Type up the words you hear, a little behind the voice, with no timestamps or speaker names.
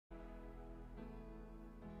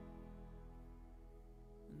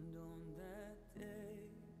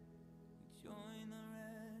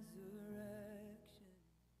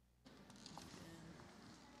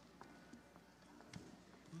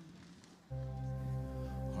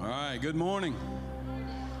right, good morning.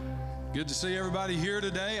 Good to see everybody here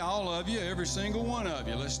today, all of you, every single one of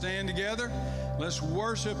you. Let's stand together. Let's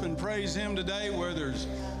worship and praise Him today, whether there's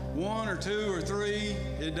one or two or three,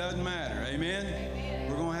 it doesn't matter. Amen?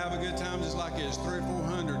 We're going to have a good time just like there's 300 or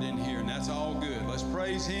 400 in here, and that's all good. Let's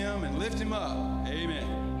praise Him and lift Him up.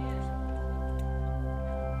 Amen.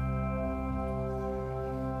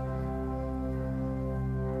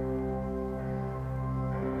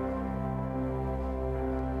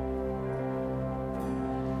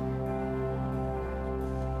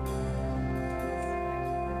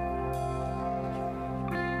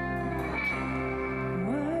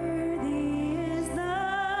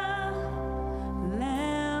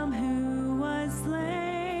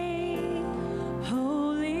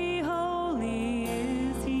 Holy, holy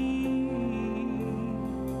is He.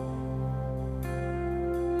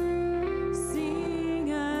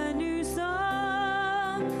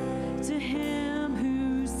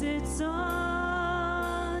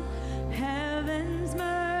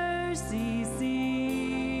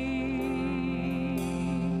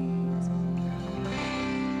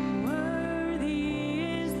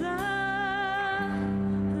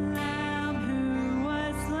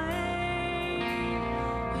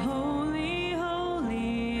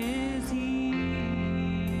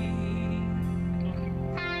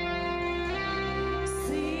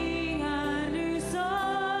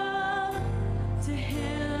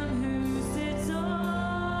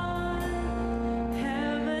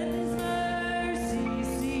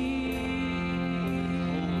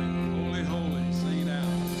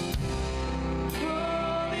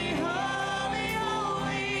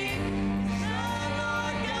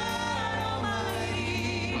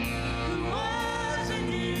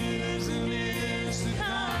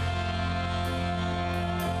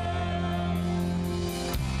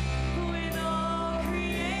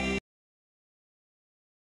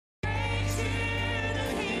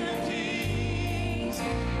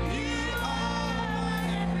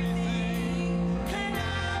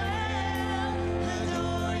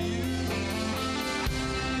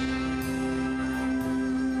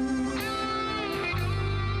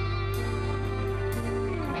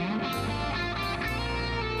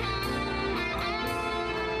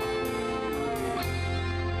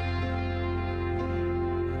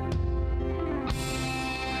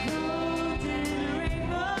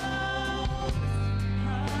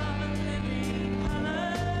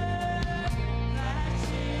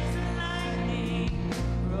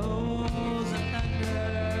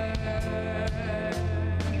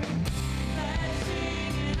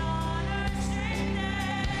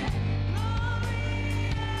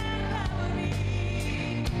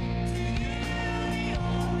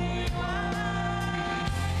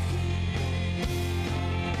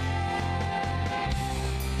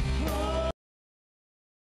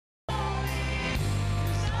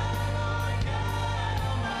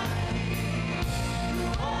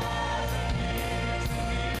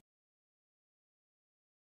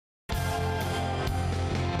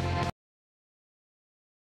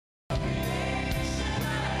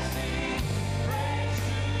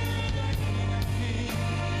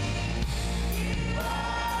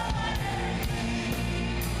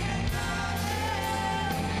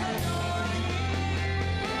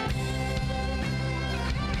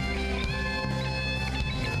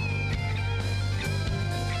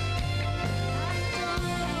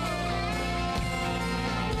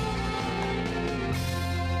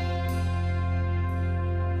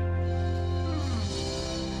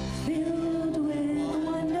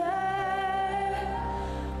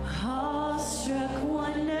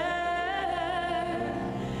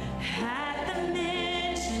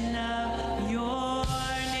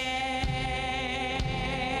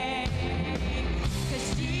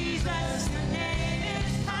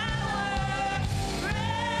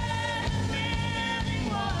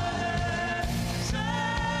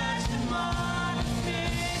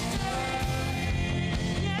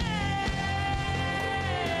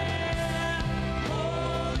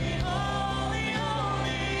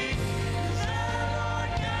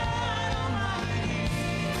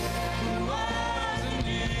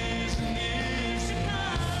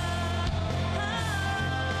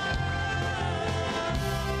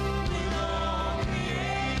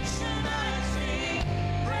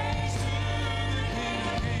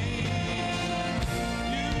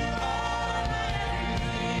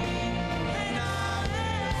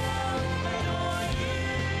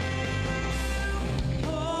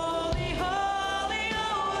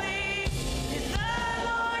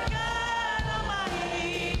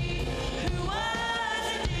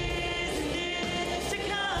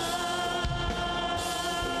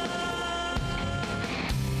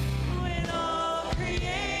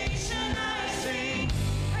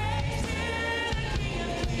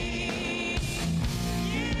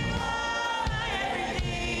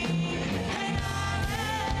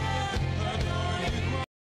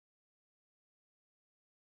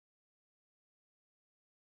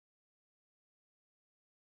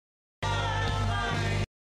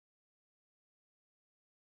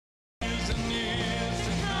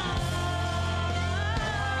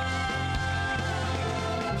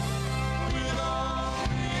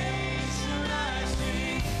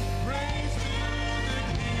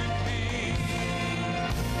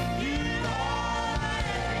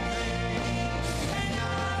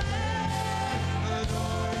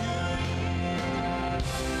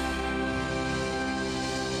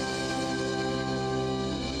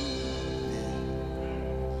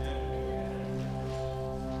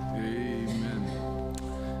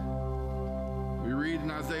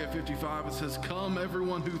 55, it says, "Come,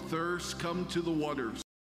 everyone who thirsts, come to the waters.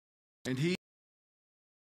 And he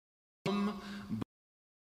come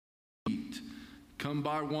eat. Come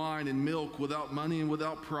buy wine and milk without money and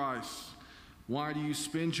without price. Why do you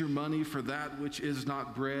spend your money for that which is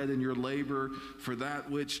not bread, and your labor for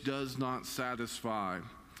that which does not satisfy?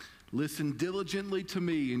 Listen diligently to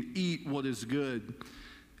me and eat what is good,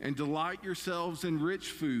 and delight yourselves in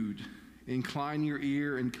rich food. Incline your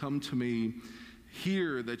ear and come to me.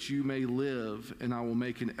 Hear that you may live, and I will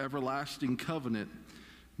make an everlasting covenant,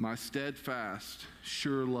 my steadfast,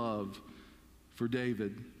 sure love for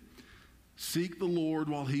David. Seek the Lord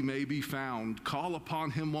while he may be found. Call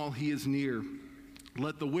upon him while he is near.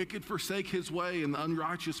 Let the wicked forsake his way, and the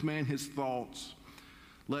unrighteous man his thoughts.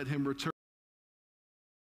 Let him return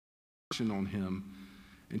on him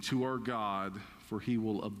and to our God, for he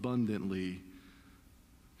will abundantly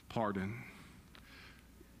pardon."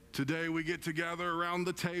 Today we get together around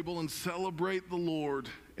the table and celebrate the Lord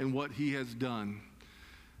and what he has done.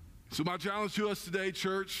 So my challenge to us today,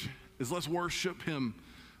 church, is let's worship him.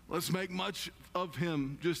 Let's make much of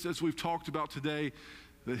him, just as we've talked about today,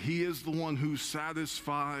 that he is the one who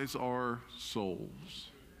satisfies our souls.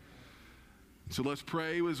 So let's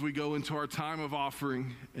pray as we go into our time of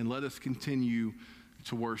offering, and let us continue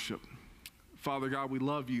to worship. Father God, we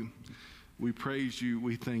love you. We praise you.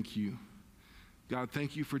 We thank you. God,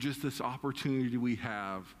 thank you for just this opportunity we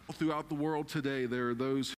have. Throughout the world today, there are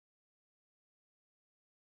those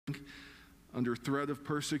who are under threat of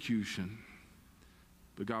persecution.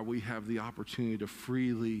 But God, we have the opportunity to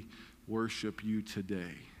freely worship you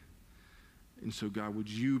today. And so God, would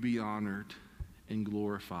you be honored and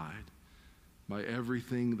glorified by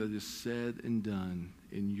everything that is said and done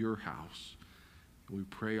in your house. We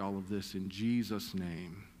pray all of this in Jesus'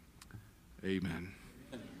 name. Amen.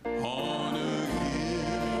 On a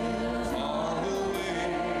hill far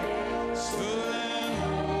away stood an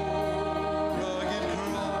old rugged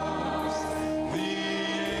cross, the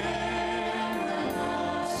emblem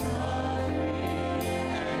of suffering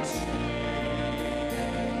and shame.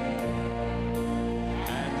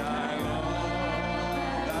 And I love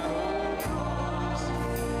that old cross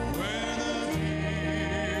where the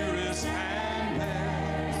dearest hand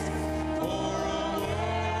bears for a world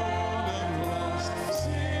of lost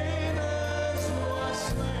sinners.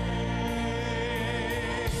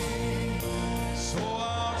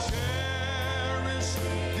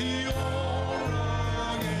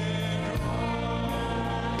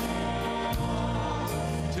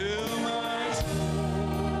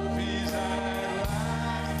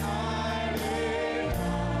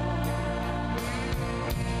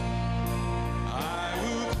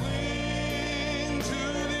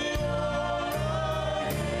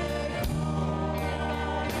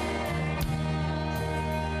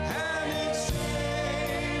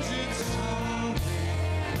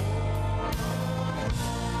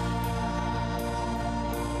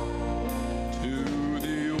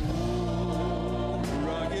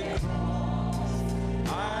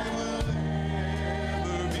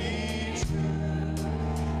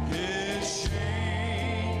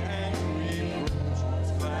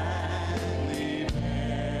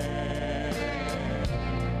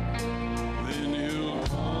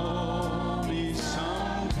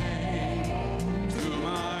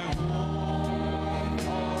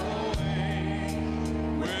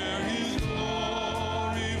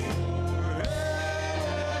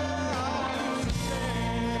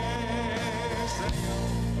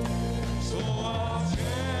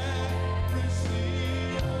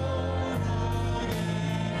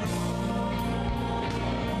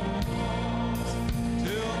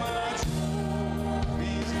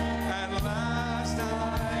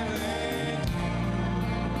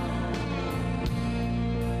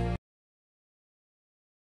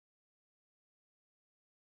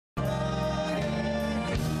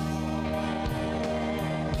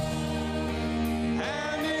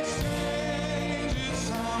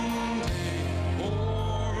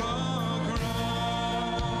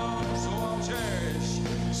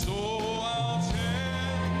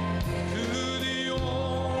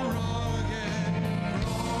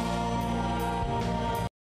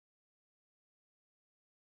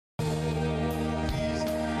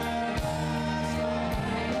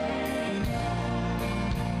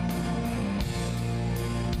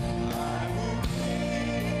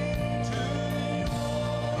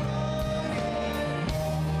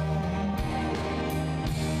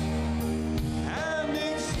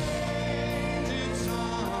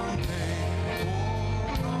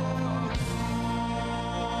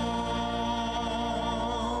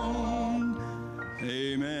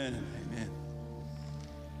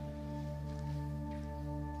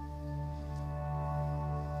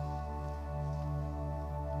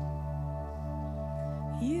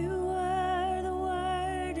 You were the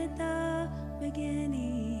Word at the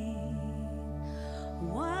beginning,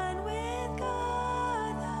 one with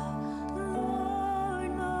God, the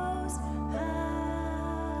Lord Most High.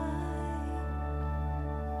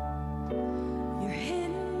 Your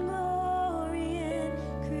hidden glory in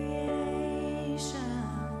creation,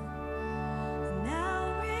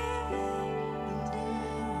 now revealed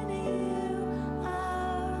in you,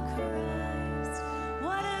 our Christ.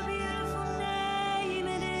 What a beautiful name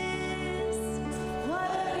it is.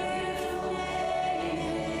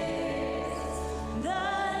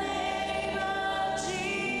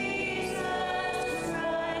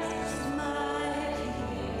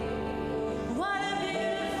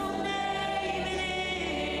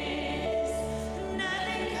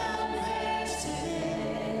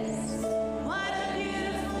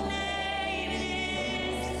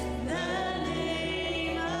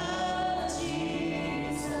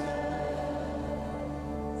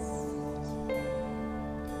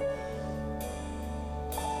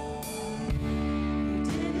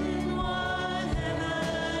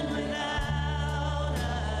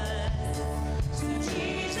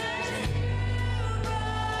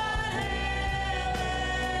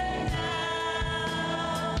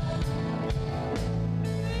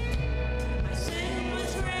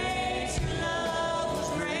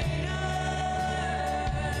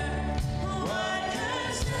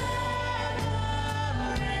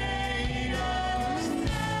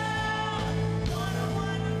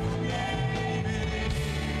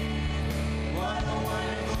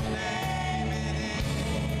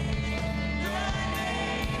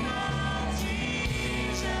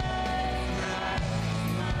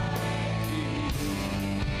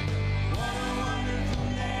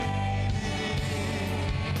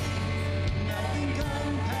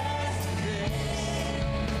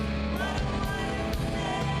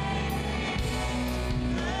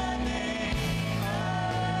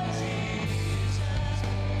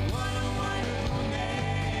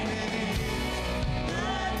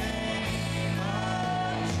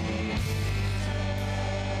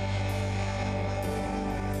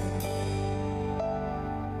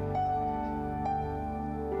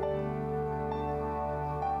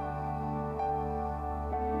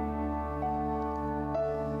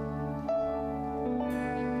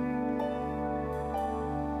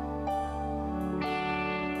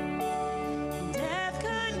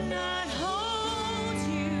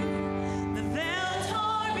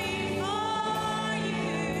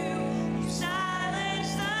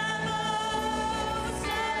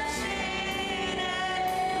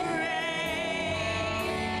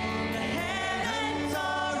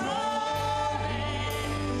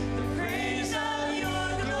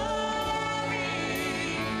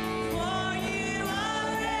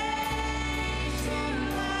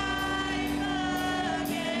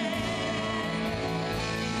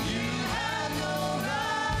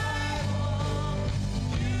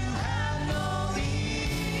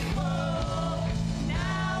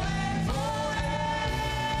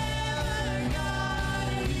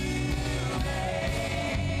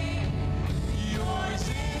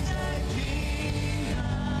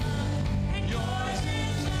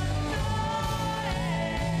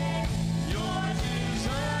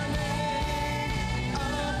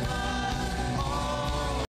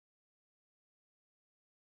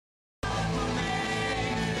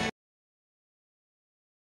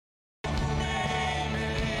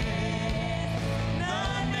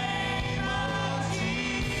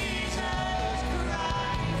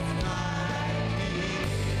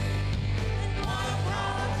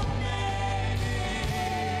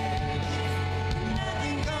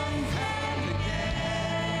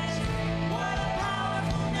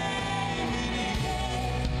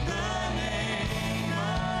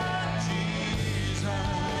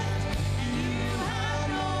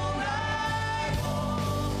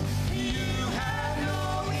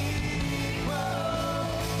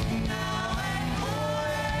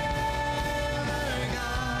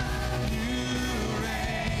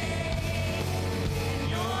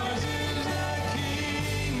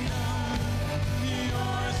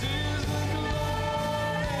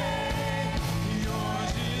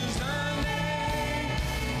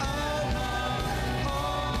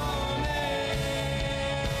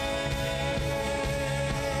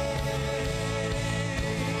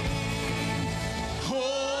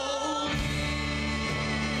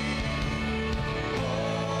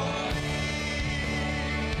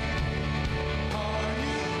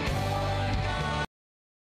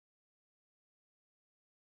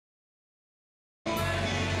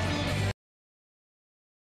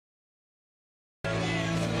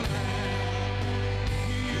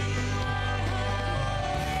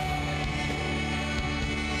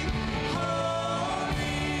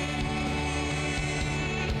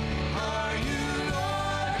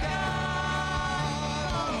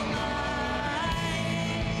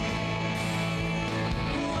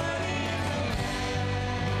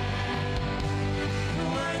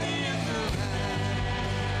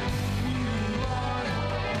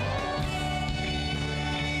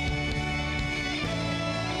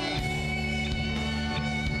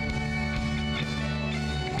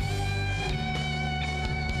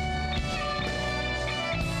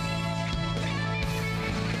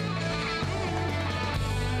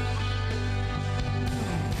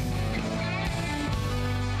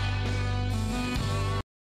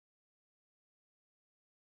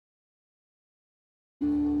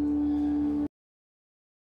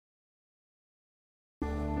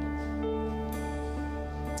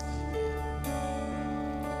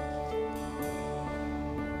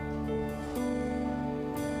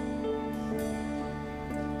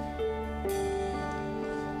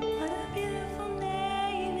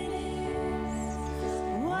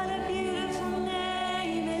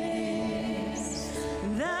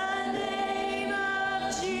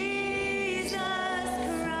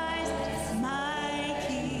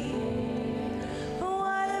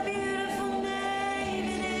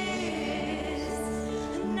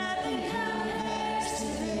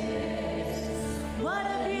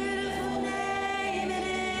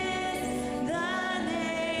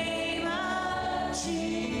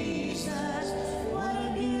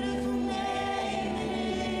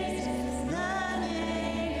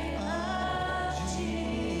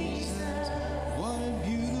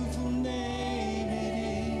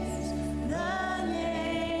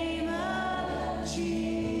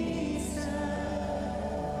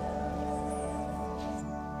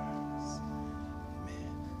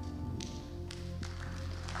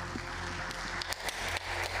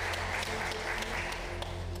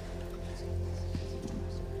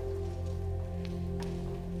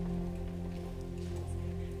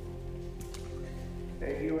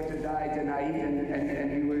 if you were to die tonight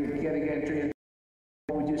and you were getting entry,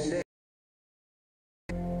 what would you say?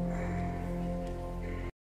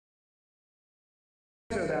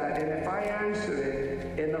 Answer that, and if I answer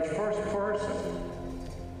it in the first person,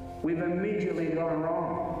 we've immediately gone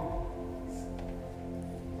wrong.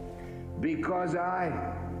 Because I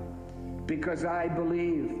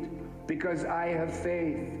believed, because I have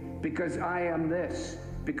faith, because I am this,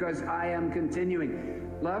 because I am continuing.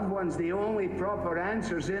 Loved ones, the only proper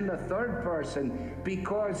answer is in the third person,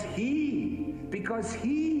 because he. Think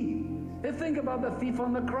about the thief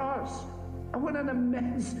on the cross. And what an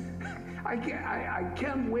immense, I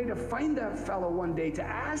can't wait to find that fellow one day to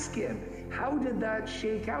ask him, how did that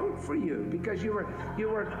shake out for you? Because you were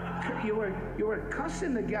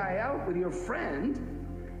cussing the guy out with your friend.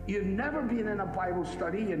 You've never been in a Bible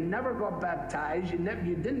study. You never got baptized. You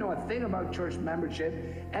didn't know a thing about church membership,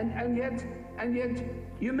 and yet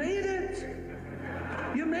you made it.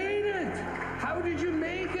 You made it. How did you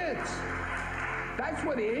make it? That's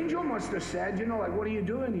what the angel must have said. You know, like, what are you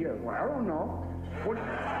doing here? Well, I don't know. What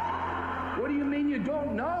do you mean you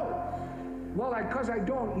don't know? Well, because I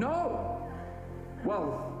don't know.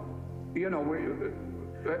 Well, you know,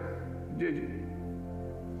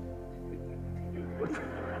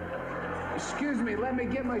 excuse me, let me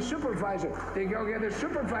get my supervisor. They go get the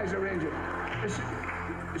supervisor angel.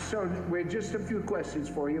 So, wait, just a few questions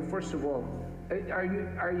for you. First of all, are you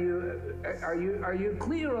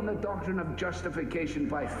clear on the doctrine of justification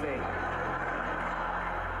by faith?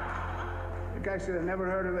 The guy said, I've never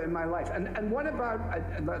heard of it in my life. And what about,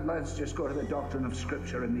 let's just go to the doctrine of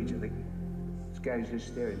Scripture immediately. This guy's just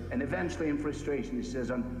staring. And eventually, in frustration, he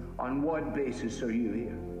says, on what basis are you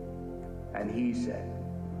here? And he said,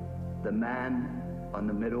 the man on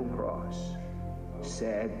the middle cross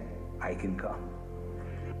said, I can come.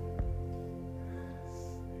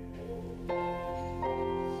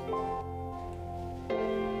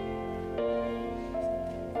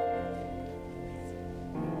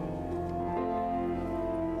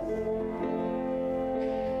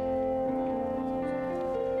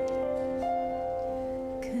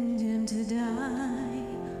 Condemned to die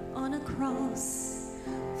on a cross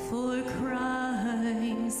for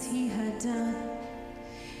crimes he had done.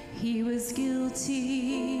 He was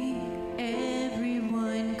guilty,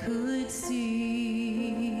 everyone could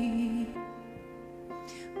see.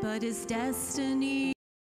 But his destiny,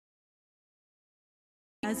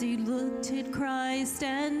 as he looked at Christ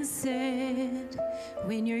and said,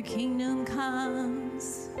 when your kingdom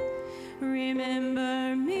comes,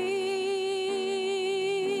 remember me.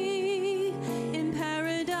 In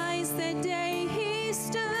paradise that day he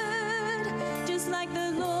stood, just like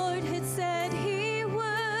the Lord had said he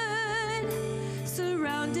would,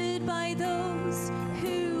 surrounded by those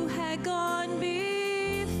who had gone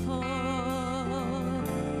before.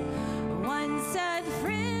 One said,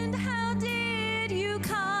 friend, how did you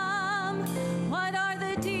come? What are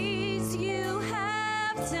the deeds you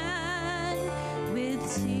have done? With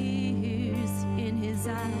tears in his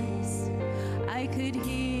eyes, I could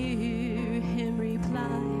hear him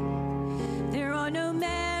reply, there are no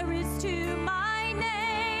merits to my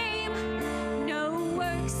name, no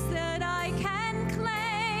works that I can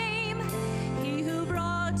claim. He who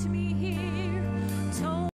brought me here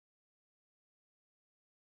told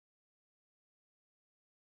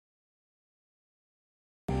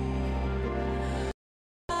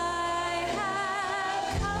I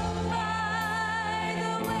have come by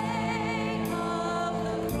the way of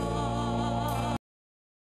the cross.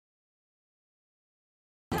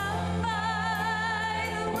 Come by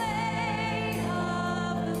the way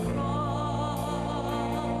of the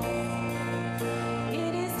cross.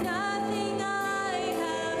 It is nothing I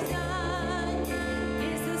have done,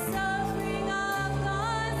 it's the suffering of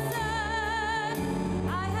God's Son.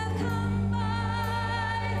 I have come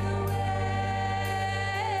by the way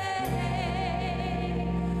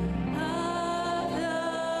of the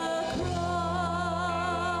cross.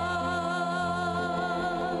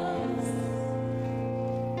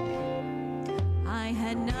 I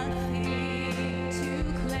had nothing to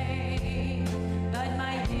claim but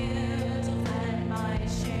my guilt and my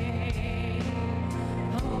shame.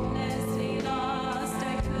 Hopelessly lost,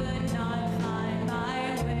 I could not find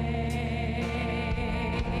my way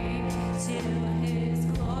till his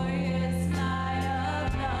glorious light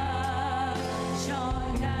of love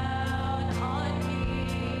shone down on me,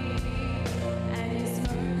 and his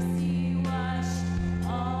mercy washed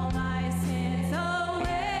all my sins away.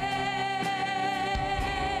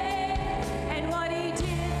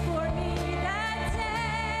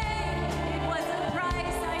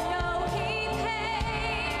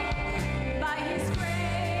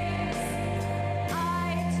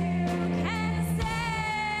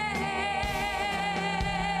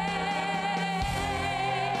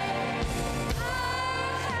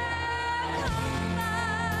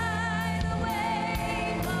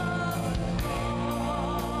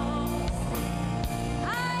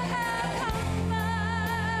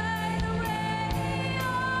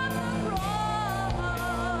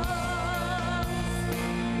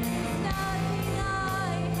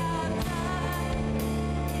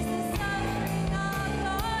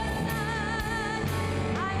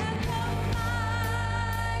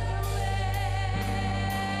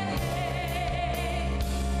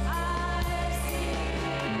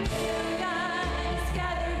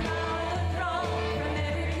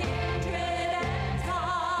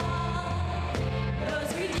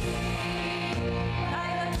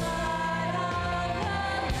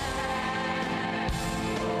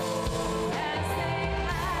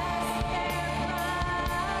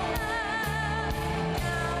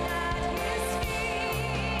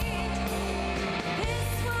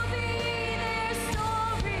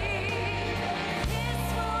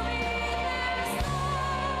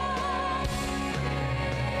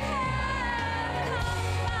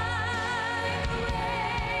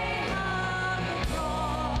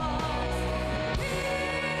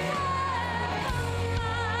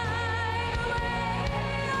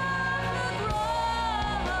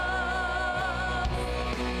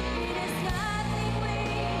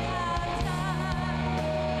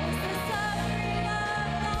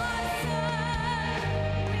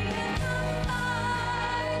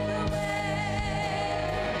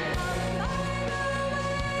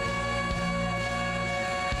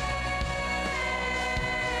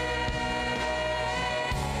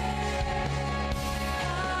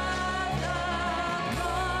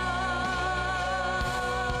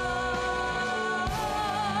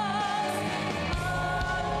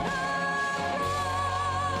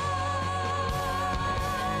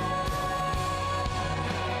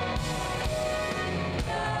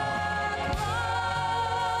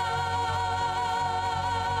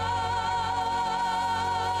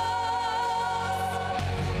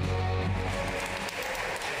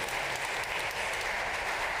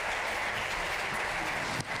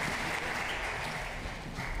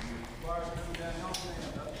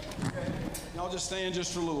 just stand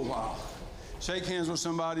just for a little while. Shake hands with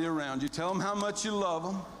somebody around you. Tell them how much you love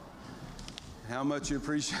them, how much you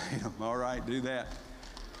appreciate them. All right, do that.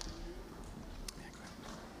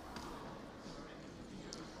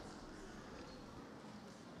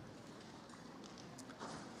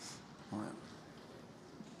 All right.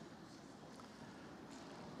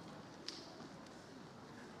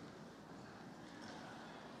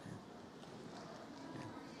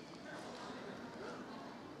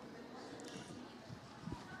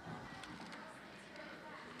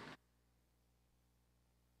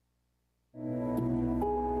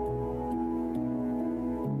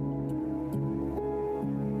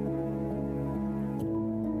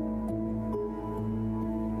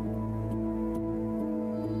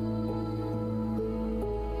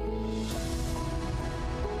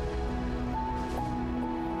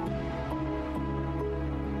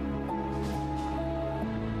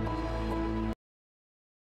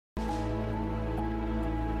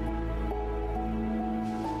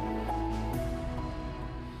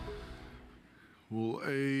 Well,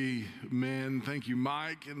 amen. Thank you,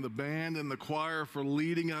 Mike and the band and the choir for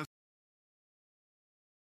leading us.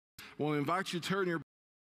 I want to invite you to turn your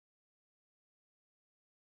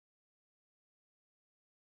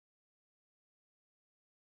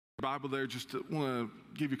Bible there. Just want to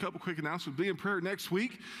give you a couple quick announcements. Be in prayer next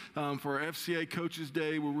week for our FCA Coaches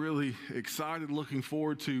Day. We're really excited, looking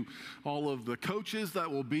forward to all of the coaches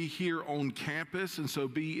that will be here on campus, and so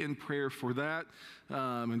be in prayer for that.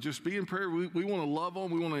 And just be in prayer. We want to love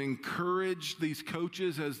them. We want to encourage these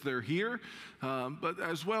coaches as they're here. But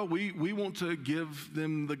as well, we want to give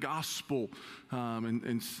them the gospel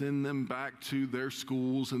and send them back to their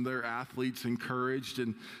schools and their athletes encouraged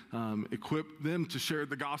and equip them to share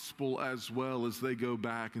the gospel as well as they go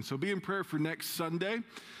back. And so be in prayer for next Sunday.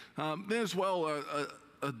 Then as well,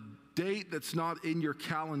 a date that's not in your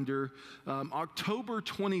calendar, October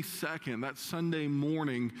 22nd, that Sunday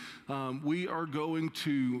morning, we are going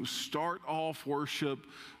to start off worship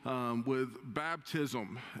with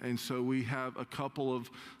baptism. And so we have a couple of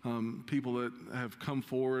people that have come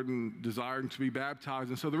forward and desiring to be baptized.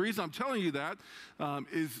 And so the reason I'm telling you that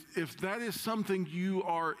is if that is something you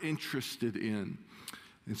are interested in.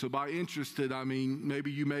 And so by interested, I mean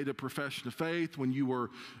maybe you made a profession of faith when you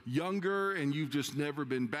were younger and you've just never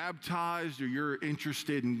been baptized, or you're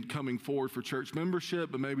interested in coming forward for church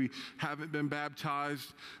membership but maybe haven't been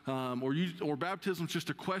baptized, or baptism's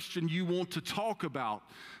just a question you want to talk about.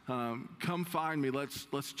 Come find me. Let's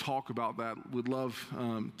talk about that. Would love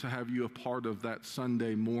to have you a part of that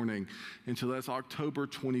Sunday morning. And so that's October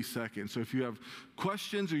 22nd. So if you have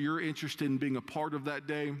questions or you're interested in being a part of that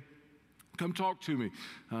day, come talk to me.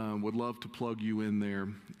 Would love to plug you in there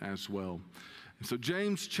as well. And so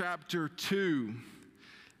James chapter 2,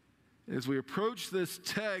 as we approach this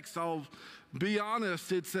text, I'll be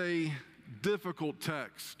honest, it's a difficult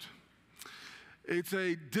text. It's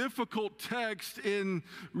a difficult text in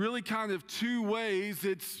really kind of two ways.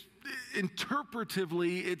 It's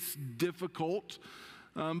interpretively, it's difficult,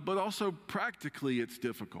 but also practically it's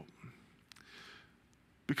difficult.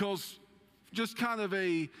 Because just kind of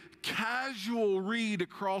a casual read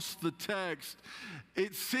across the text,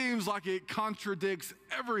 it seems like it contradicts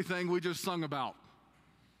everything we just sung about.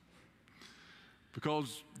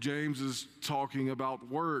 Because James is talking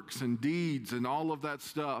about works and deeds and all of that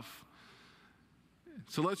stuff.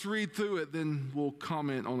 So let's read through it, then we'll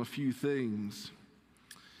comment on a few things.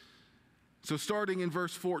 So starting in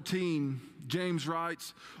verse 14, James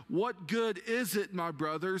writes, "What good is it, my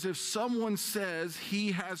brothers, if someone says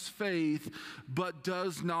he has faith but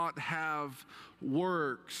does not have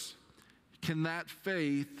works? Can that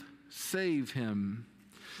faith save him?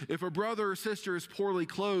 If a brother or sister is poorly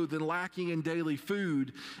clothed and lacking in daily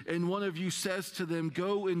food, and one of you says to them,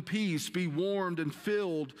 'Go in peace, be warmed and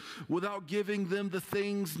filled,' without giving them the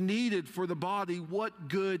things needed for the body, what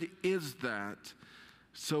good is that?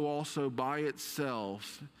 So also faith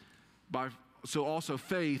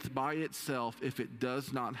by itself, if it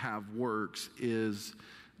does not have works, is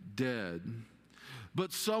dead.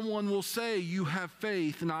 But someone will say, 'You have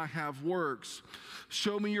faith and I have works.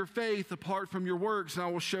 Show me your faith apart from your works, and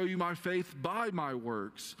I will show you my faith by my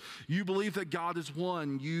works. You believe that God is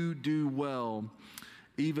one, you do well.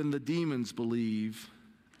 Even the demons believe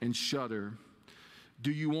and shudder.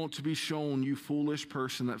 Do you want to be shown, you foolish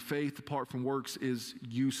person, that faith apart from works is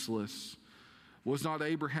useless? Was not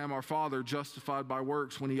Abraham our father justified by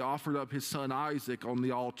works when he offered up his son Isaac on the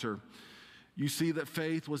altar? You see that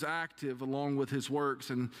faith was active along with his works,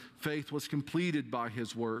 and faith was completed by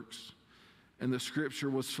his works. And the scripture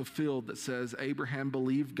was fulfilled that says, Abraham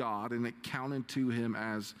believed God, and it counted to him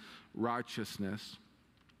as righteousness.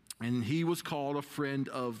 and he was called a friend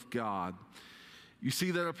of God. You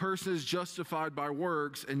see that a person is justified by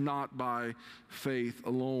works and not by faith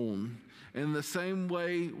alone. And in the same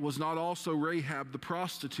way was not also Rahab the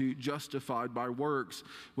prostitute justified by works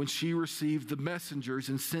when she received the messengers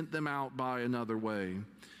and sent them out by another way.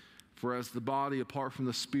 For as the body apart from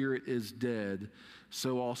the spirit is dead,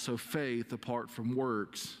 so also faith apart from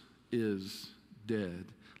works is dead.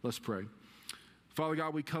 Let's pray. Father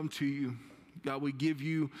God, we come to you. God, we give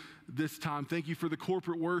you this time. Thank you for the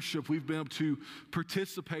corporate worship we've been able to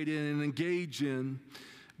participate in and engage in.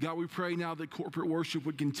 God, we pray now that corporate worship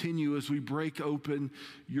would continue as we break open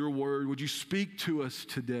your word. Would you speak to us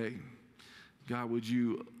today? God, would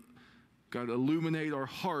you, God, illuminate our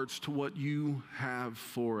hearts to what you have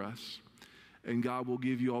for us. And God, will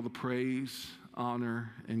give you all the praise,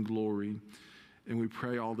 honor, and glory. And we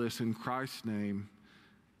pray all this in Christ's name.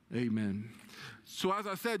 Amen. So as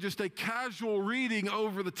I said, just a casual reading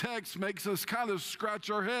over the text makes us kind of scratch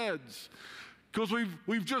our heads, because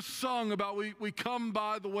we've just sung about we come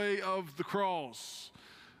by the way of the cross.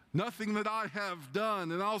 Nothing that I have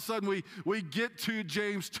done. And all of a sudden we get to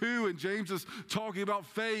James 2, and James is talking about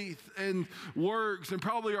faith and works, and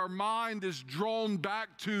probably our mind is drawn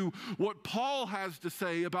back to what Paul has to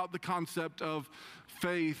say about the concept of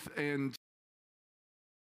faith and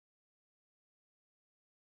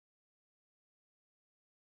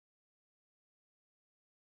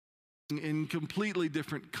in completely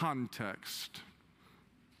different context.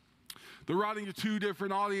 They're writing to two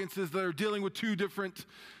different audiences that are dealing with two different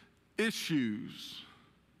issues.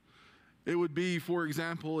 It would be, for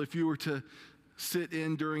example, if you were to sit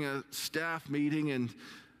in during a staff meeting and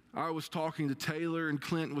I was talking to Taylor and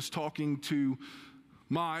Clint was talking to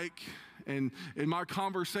Mike, and in my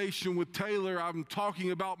conversation with Taylor, I'm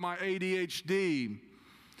talking about my ADHD.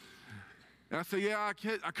 And I say, yeah,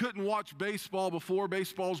 I couldn't watch baseball before.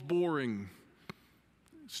 Baseball's boring.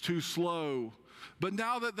 It's too slow. But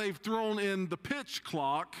now that they've thrown in the pitch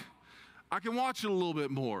clock, I can watch it a little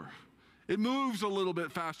bit more. It moves a little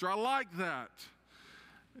bit faster. I like that.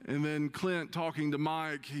 And then Clint talking to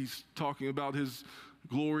Mike, he's talking about his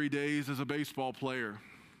glory days as a baseball player.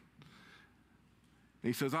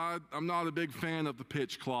 He says, I'm not a big fan of the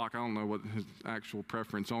pitch clock. I don't know what his actual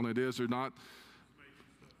preference on it is or not.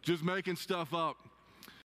 Just making stuff up.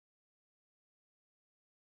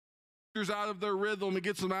 Out of their rhythm, it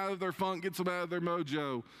gets them out of their funk, gets them out of their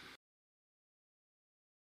mojo.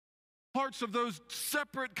 Parts of those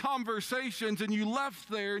separate conversations, and you left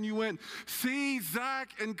there and you went, see, Zach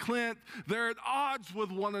and Clint, they're at odds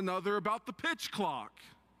with one another about the pitch clock.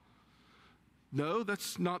 No,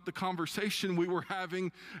 that's not the conversation we were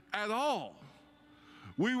having at all.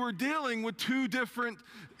 We were dealing with two different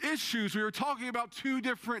issues. We were talking about two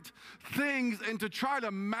different things, and to try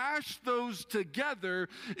to mash those together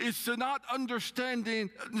is to not understand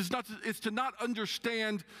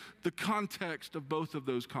the context of both of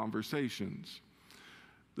those conversations.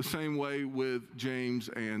 The same way with James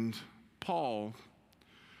and Paul.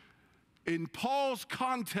 In Paul's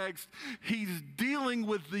context, he's dealing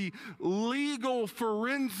with the legal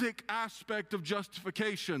forensic aspect of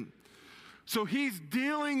justification. So he's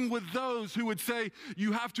dealing with those who would say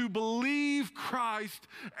you have to believe Christ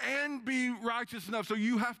and be righteous enough. So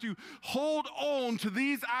you have to hold on to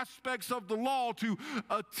these aspects of the law to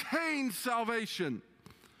attain salvation.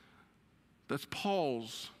 That's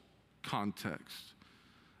Paul's context.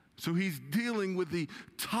 So he's dealing with the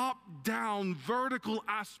top-down vertical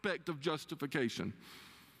aspect of justification.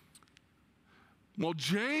 Well,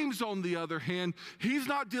 James, on the other hand, he's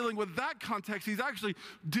not dealing with that context. He's actually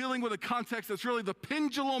dealing with a context that's really the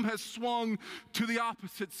pendulum has swung to the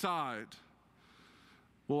opposite side.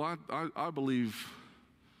 Well, I believe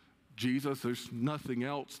Jesus, there's nothing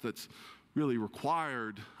else that's really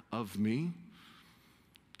required of me.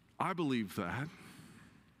 I believe that.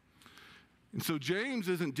 And so James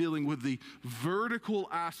isn't dealing with the vertical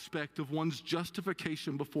aspect of one's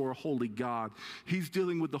justification before a holy God. He's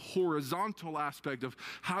dealing with the horizontal aspect of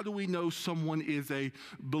how do we know someone is a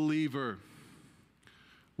believer?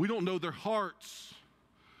 We don't know their hearts.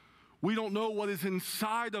 We don't know what is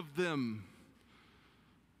inside of them.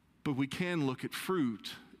 But we can look at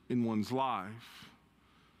fruit in one's life.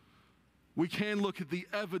 We can look at the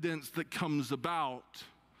evidence that comes about.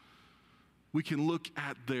 We can look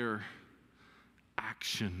at their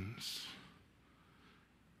actions.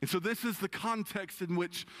 And so this is the context in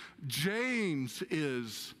which James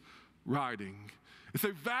is writing. It's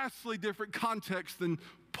a vastly different context than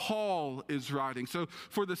Paul is writing. So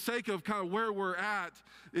for the sake of kind of where we're at,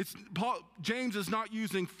 James is not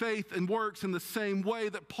using faith and works in the same way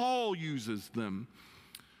that Paul uses them,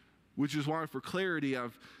 which is why for clarity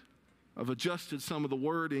I've I've adjusted some of the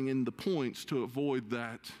wording in the points to avoid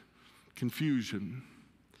that confusion.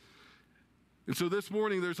 And so this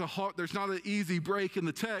morning, there's not an easy break in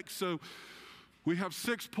the text, so we have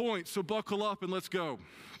 6 points, so buckle up and let's go.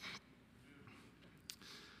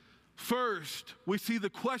 First, we see the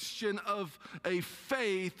question of a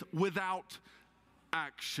faith without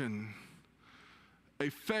action. A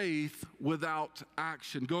faith without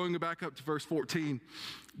action. Going back up to verse 14,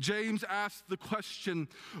 James asks the question,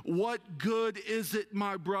 "What good is it,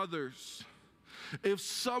 my brothers, if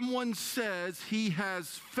someone says he has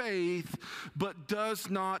faith but does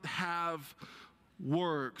not have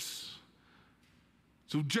works?"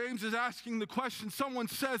 So James is asking the question, someone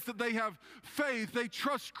says that they have faith, they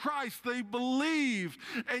trust Christ, they believe,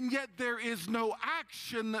 and yet there is no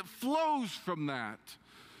action that flows from that.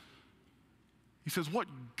 He says, what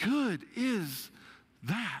good is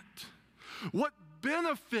that? What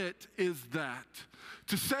benefit is that?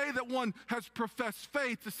 To say that one has professed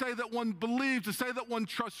faith, to say that one believes, to say that one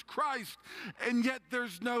trusts Christ, and yet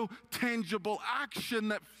there's no tangible action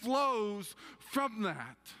that flows from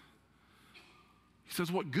that. He says,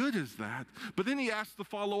 what good is that? But then he asks the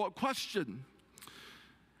follow-up question.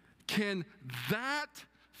 Can that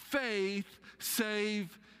faith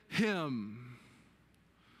save him?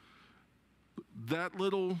 That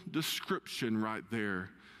little description right there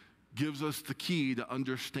gives us the key to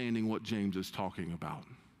understanding what James is talking about.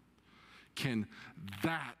 Can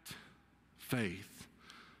that faith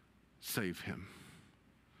save him?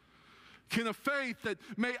 Can a faith that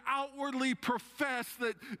may outwardly profess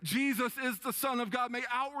that Jesus is the Son of God, may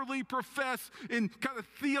outwardly profess in kind of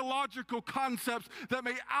theological concepts, that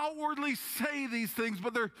may outwardly say these things,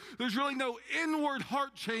 but there's really no inward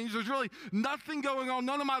heart change, there's really nothing going on,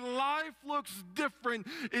 none of my life looks different,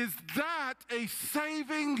 is that a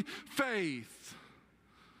saving faith?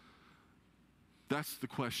 That's the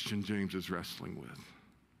question James is wrestling with.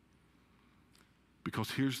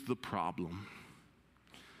 Because here's the problem.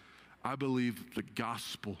 I believe the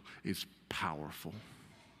gospel is powerful.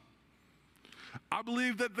 I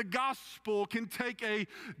believe that the gospel can take a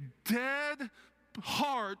dead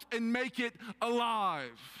heart and make it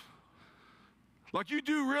alive. Like, you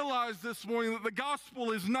do realize this morning that the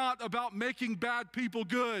gospel is not about making bad people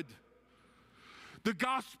good. The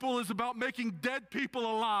gospel is about making dead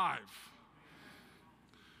people alive.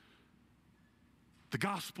 The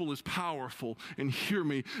gospel is powerful, and hear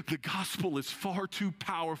me, the gospel is far too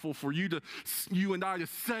powerful for you and I to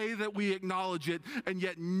say that we acknowledge it, and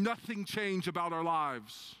yet nothing change about our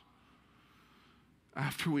lives.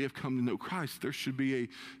 After we have come to know Christ, there should be a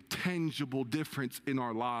tangible difference in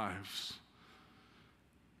our lives.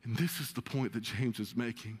 And this is the point that James is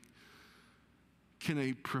making. Can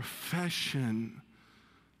a profession,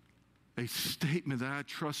 a statement that I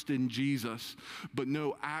trust in Jesus, but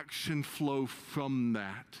no action flow from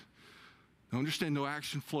that? Now understand, no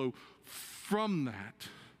action flow from that.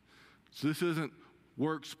 So this isn't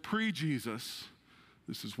works pre-Jesus.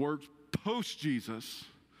 This is works post-Jesus.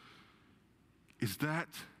 Is that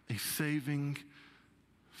a saving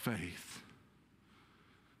faith?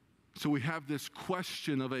 So we have this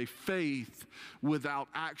question of a faith without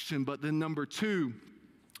action, but then number two,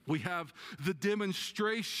 we have the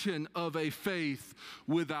demonstration of a faith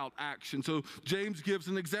without action. So James gives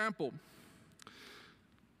an example.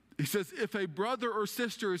 He says, if a brother or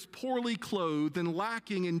sister is poorly clothed and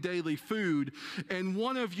lacking in daily food, and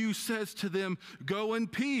one of you says to them, go in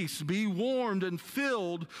peace, be warmed and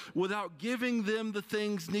filled, without giving them the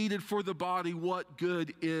things needed for the body, what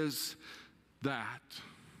good is that?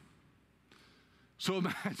 So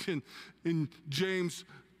imagine in James'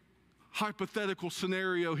 hypothetical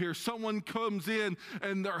scenario here, someone comes in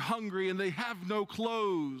and they're hungry and they have no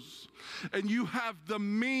clothes, and you have the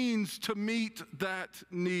means to meet that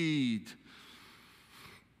need.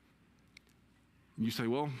 And you say,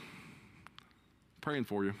 well, praying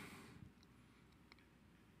for you.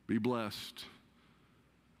 Be blessed.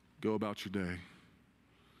 Go about your day.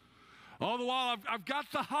 All the while, I've got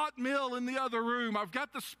the hot meal in the other room. I've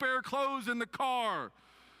got the spare clothes in the car.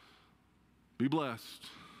 Be blessed.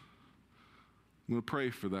 I'm going to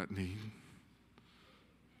pray for that need.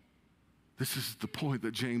 This is the point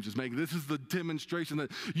that James is making. This is the demonstration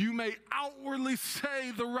that you may outwardly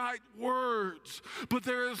say the right words, but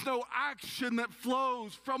there is no action that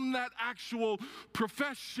flows from that actual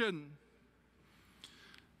profession.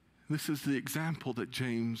 This is the example that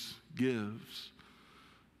James gives.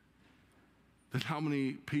 That how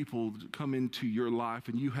many people come into your life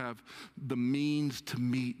and you have the means to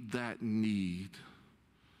meet that need.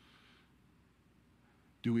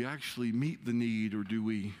 Do we actually meet the need, or do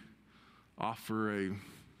we offer a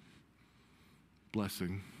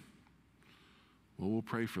blessing? Well, we'll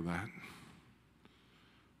pray for that.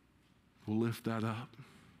 We'll lift that up.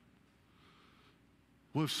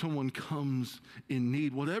 What if someone comes in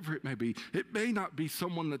need, whatever it may be? It may not be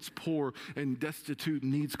someone that's poor and destitute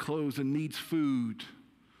and needs clothes and needs food.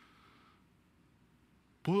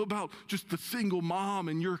 But what about just the single mom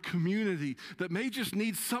in your community that may just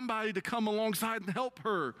need somebody to come alongside and help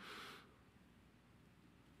her?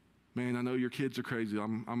 Man, I know your kids are crazy.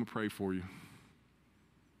 I'm going to pray for you.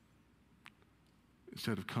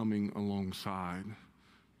 Instead of coming alongside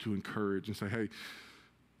to encourage and say, hey,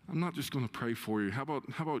 I'm not just going to pray for you. How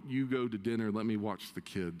about you go to dinner and let me watch the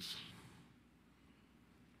kids?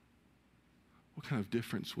 What kind of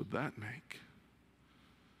difference would that make?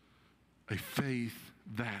 A faith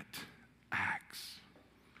that acts.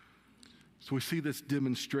 So we see this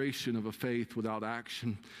demonstration of a faith without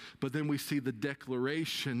action, but then we see the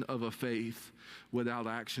declaration of a faith without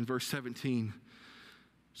action. Verse 17.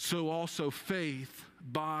 So also faith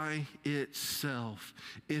by itself,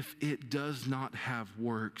 if it does not have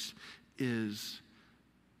works, is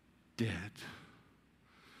dead.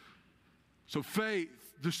 So faith,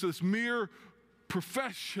 just this mere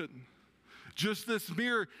profession, just this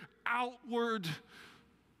mere outward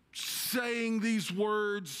saying these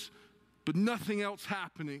words, but nothing else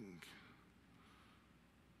happening,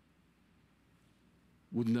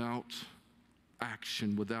 without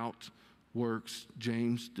action, without works,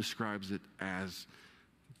 James describes it as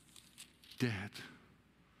dead.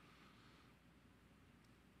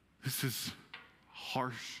 This is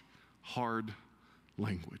harsh, hard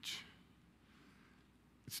language.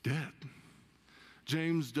 It's dead.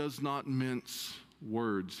 James does not mince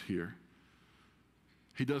words here.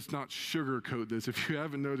 He does not sugarcoat this. If you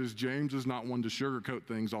haven't noticed, James is not one to sugarcoat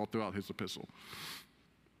things all throughout his epistle.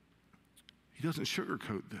 He doesn't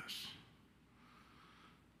sugarcoat this.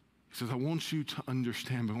 He says, I want you to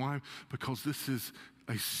understand. But why? Because this is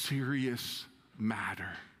a serious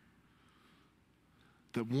matter.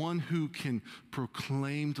 That one who can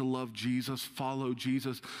proclaim to love Jesus, follow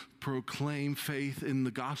Jesus, proclaim faith in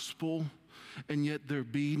the gospel, and yet there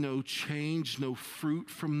be no change, no fruit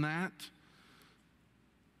from that,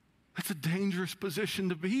 that's a dangerous position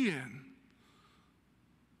to be in.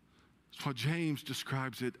 That's why James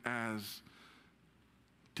describes it as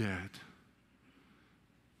dead.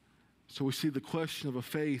 So we see the question of a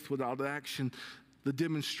faith without action, the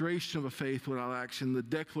demonstration of a faith without action, the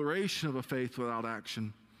declaration of a faith without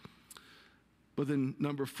action. But then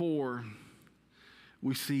number 4,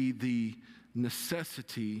 we see the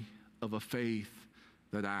necessity of a faith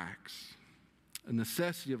that acts. A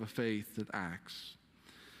necessity of a faith that acts.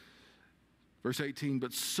 Verse 18,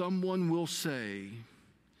 but someone will say,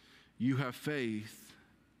 you have faith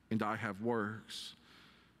and I have works.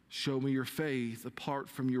 Show me your faith apart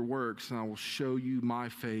from your works, and I will show you my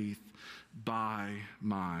faith by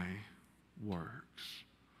my works.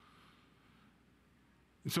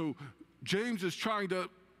 And so James is trying to,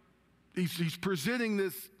 he's presenting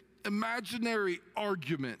this imaginary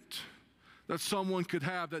argument that someone could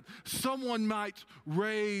have, that someone might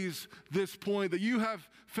raise this point, that you have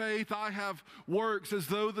faith, I have works, as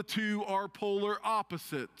though the two are polar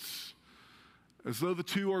opposites. As though the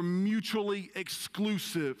two are mutually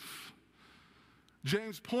exclusive.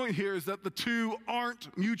 James' point here is that the two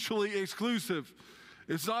aren't mutually exclusive.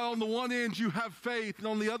 It's not on the one end you have faith, and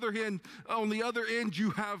on the other end you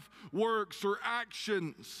have works or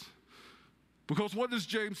actions. Because what does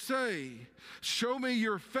James say? Show me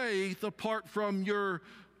your faith apart from your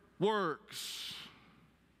works.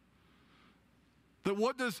 That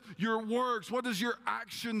what does your works, what does your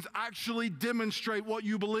actions actually demonstrate what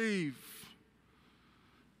you believe?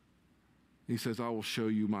 He says, I will show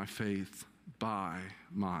you my faith by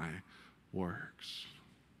my works.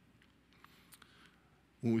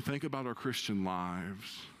 When we think about our Christian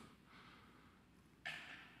lives,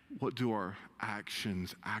 what do our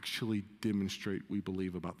actions actually demonstrate we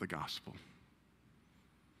believe about the gospel?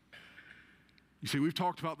 You see, we've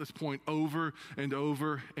talked about this point over and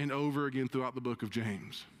over and over again throughout the book of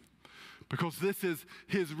James. Because this is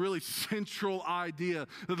his really central idea,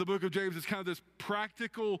 that the book of James is kind of this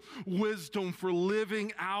practical wisdom for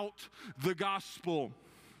living out the gospel.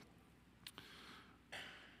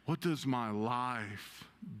 What does my life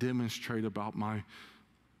demonstrate about my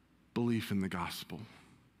belief in the gospel?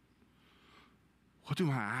 What do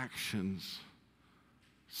my actions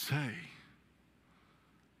say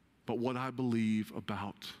about what I believe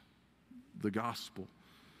about the gospel?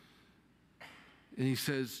 And he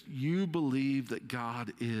says, you believe that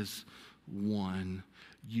God is one.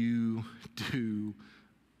 You do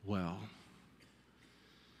well.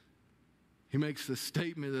 He makes the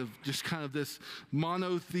statement of just kind of this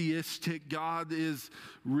monotheistic, God is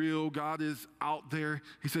real, God is out there.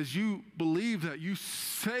 He says, you believe that, you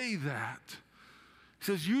say that. He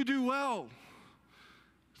says, you do well.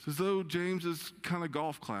 It's as though James is kind of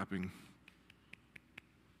golf clapping.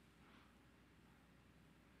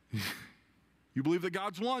 You believe that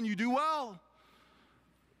God's one, you do well.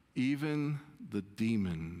 Even the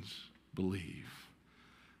demons believe,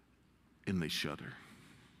 and they shudder.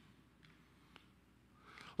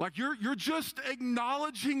 Like you're just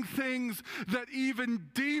acknowledging things that even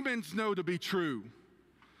demons know to be true.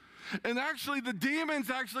 And actually, the demons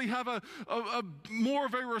actually have a more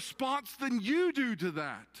of a response than you do to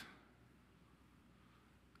that.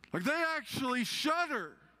 Like they actually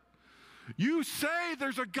shudder. You say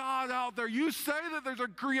there's a God out there. You say that there's a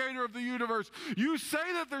creator of the universe. You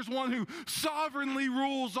say that there's one who sovereignly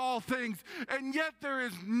rules all things. And yet there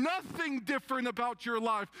is nothing different about your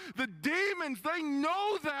life. The demons, they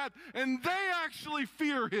know that, and they actually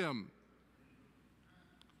fear him.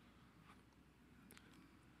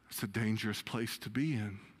 It's a dangerous place to be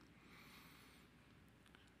in.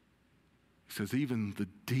 He says even the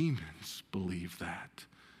demons believe that,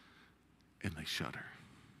 and they shudder.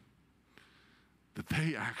 That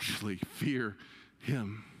they actually fear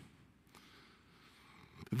him.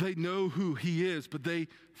 They know who he is, but they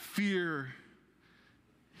fear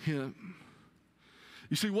him.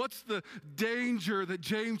 You see, what's the danger that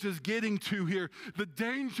James is getting to here? The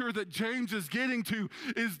danger that James is getting to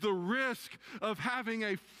is the risk of having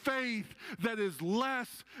a faith that is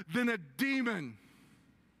less than a demon.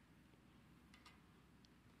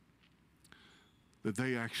 That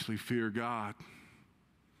they actually fear God.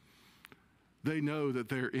 They know that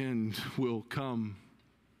their end will come.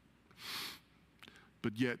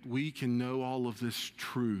 But yet we can know all of this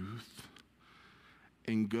truth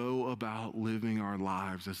and go about living our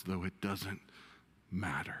lives as though it doesn't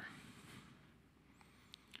matter.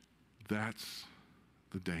 That's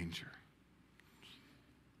the danger.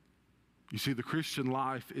 You see, the Christian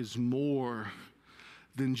life is more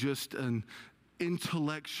than just an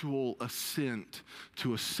intellectual assent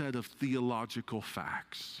to a set of theological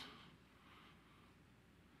facts.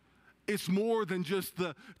 It's more than just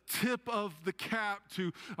the tip of the cap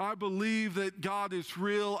to, I believe that God is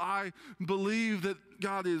real. I believe that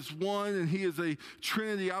God is one and he is a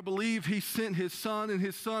Trinity. I believe he sent his son, and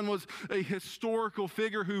his son was a historical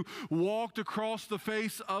figure who walked across the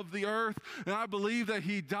face of the earth. And I believe that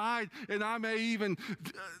he died, and I may even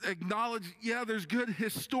acknowledge, yeah, there's good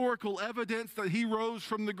historical evidence that he rose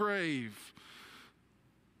from the grave.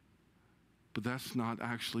 But that's not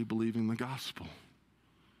actually believing the gospel.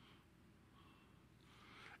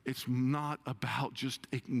 It's not about just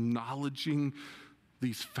acknowledging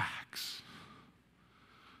these facts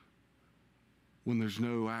when there's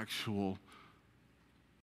no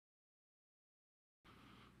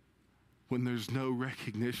when there's no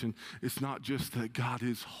recognition. It's not just that God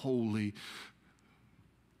is holy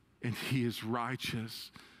and he is righteous.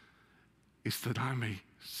 It's that I'm a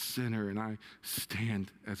sinner and I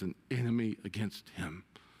stand as an enemy against him.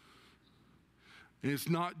 And it's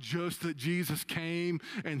not just that Jesus came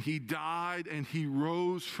and he died and he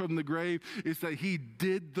rose from the grave. It's that he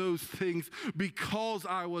did those things because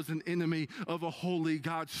I was an enemy of a holy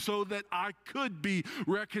God, so that I could be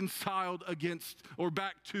reconciled against or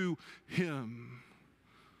back to him.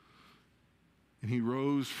 And he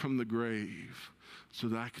rose from the grave so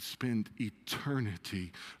that I could spend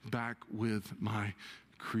eternity back with my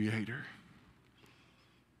Creator.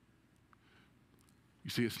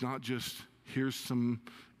 You see, it's not just here's some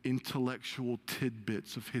intellectual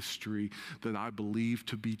tidbits of history that I believe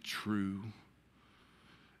to be true.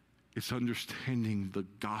 It's understanding the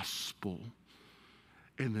gospel.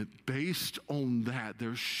 And that based on that,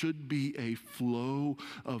 there should be a flow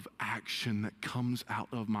of action that comes out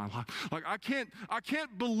of my life. Like I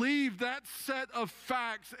can't believe that set of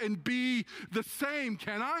facts and be the same,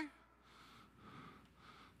 can I?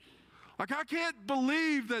 Like I can't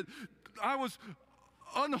believe that I was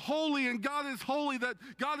unholy and God is holy, that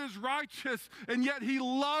God is righteous, and yet he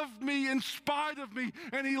loved me in spite of me,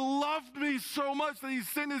 and he loved me so much that he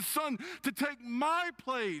sent his son to take my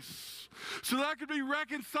place so that I could be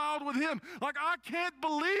reconciled with him. Like I can't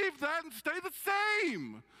believe that and stay the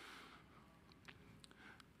same.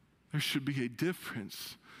 There should be a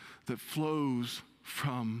difference that flows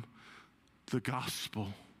from the gospel.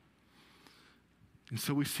 And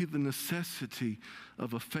so we see the necessity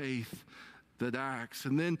of a faith that acts.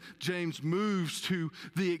 And then James moves to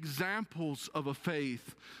the examples of a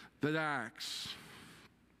faith that acts.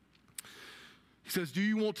 He says, do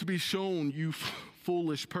you want to be shown, you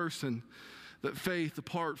foolish person, that faith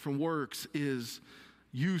apart from works is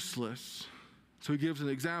useless. So he gives an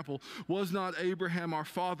example. Was not Abraham our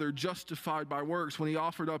father justified by works when he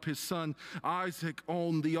offered up his son Isaac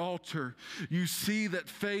on the altar? You see that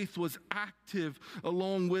faith was active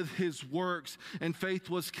along with his works, and faith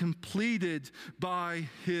was completed by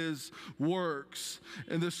his works.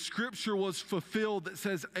 And the scripture was fulfilled that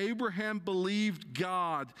says Abraham believed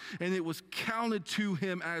God, and it was counted to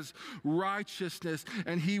him as righteousness,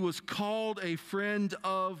 and he was called a friend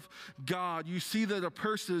of God. You see that a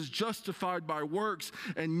person is justified by works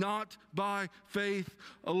and not by faith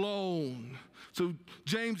alone. So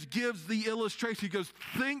James gives the illustration. He goes,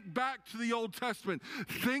 think back to the Old Testament.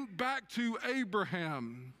 Think back to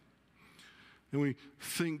Abraham. And we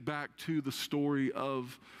think back to the story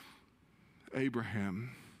of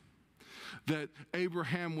Abraham. That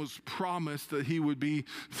Abraham was promised that he would be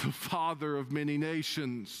the father of many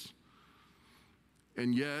nations.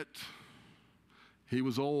 And yet, he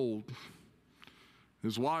was old.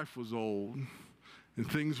 His wife was old. And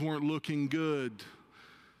things weren't looking good.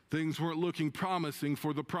 Things weren't looking promising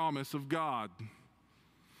for the promise of God.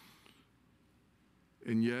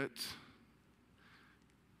 And yet,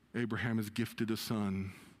 Abraham is gifted a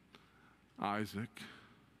son, Isaac.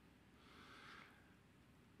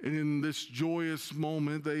 And in this joyous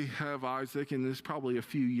moment, they have Isaac, and it's probably a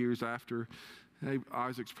few years after.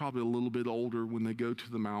 Isaac's probably a little bit older when they go to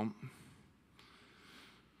the mount.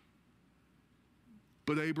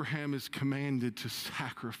 But Abraham is commanded to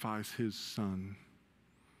sacrifice his son.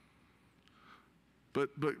 But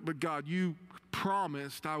God, you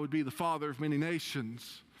promised I would be the father of many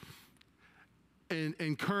nations.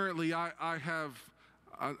 And currently I have,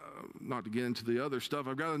 not to get into the other stuff,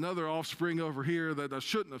 I've got another offspring over here that I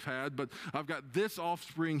shouldn't have had, but I've got this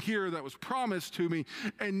offspring here that was promised to me,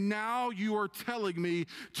 and now you are telling me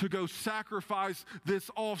to go sacrifice this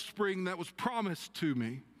offspring that was promised to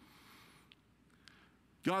me.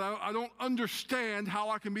 God, I don't understand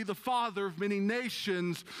how I can be the father of many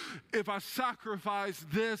nations if I sacrifice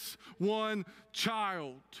this one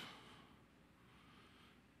child.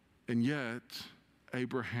 And yet,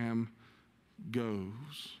 Abraham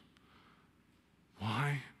goes.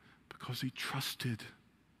 Why? Because he trusted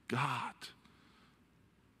God.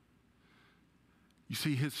 You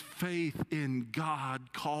see, his faith in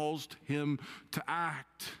God caused him to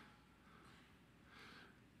act.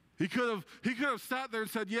 He could have sat there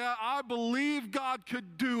and said, yeah, I believe God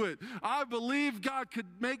could do it. I believe God could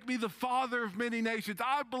make me the father of many nations.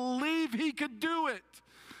 I believe he could do it.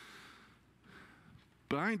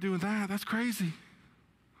 But I ain't doing that. That's crazy.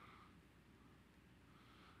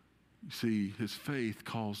 You see, his faith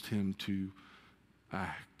caused him to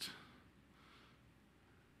act.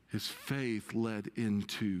 His faith led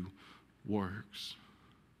into works.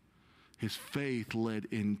 His faith led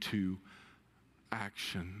into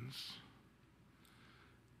actions.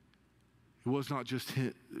 It was not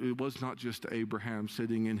just Abraham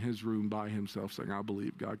sitting in his room by himself saying, I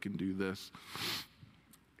believe God can do this,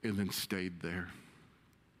 and then stayed there.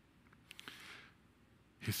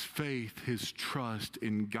 His faith, his trust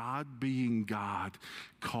in God being God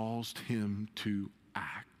caused him to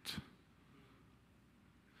act.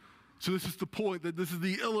 So this is the point, that this is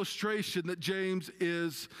the illustration that James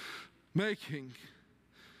is making.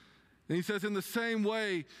 And he says, in the same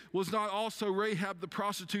way, was not also Rahab the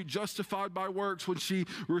prostitute justified by works when she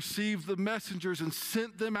received the messengers and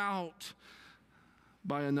sent them out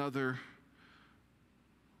by another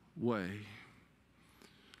way?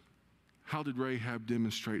 How did Rahab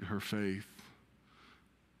demonstrate her faith?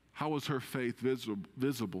 How was her faith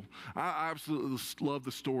visible? I absolutely love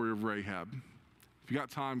the story of Rahab. If you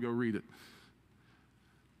got time, go read it.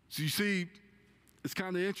 So you see, it's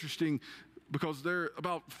kind of interesting, because they're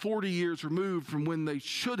about 40 years removed from when they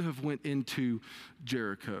should have went into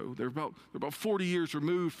Jericho. They're about 40 years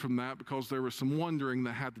removed from that, because there was some wandering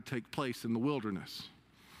that had to take place in the wilderness.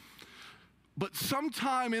 But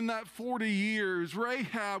sometime in that 40 years,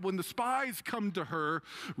 Rahab, when the spies come to her,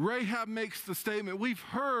 Rahab makes the statement, we've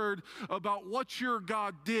heard about what your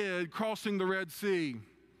God did crossing the Red Sea.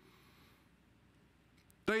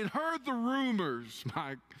 They'd heard the rumors,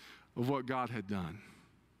 Mike, of what God had done.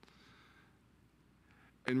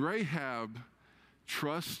 And Rahab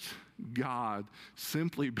trusts God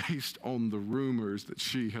simply based on the rumors that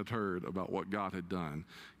she had heard about what God had done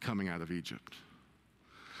coming out of Egypt.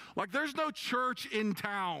 Like, there's no church in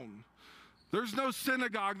town. There's no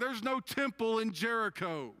synagogue. There's no temple in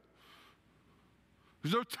Jericho.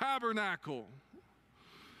 There's no tabernacle.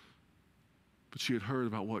 But she had heard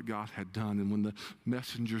about what God had done. And when the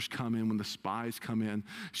messengers come in, when the spies come in,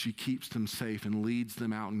 she keeps them safe and leads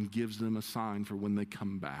them out and gives them a sign for when they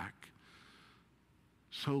come back.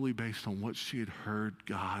 solely based on what she had heard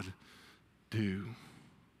God do.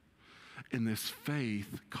 And this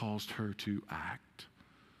faith caused her to act.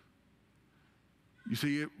 You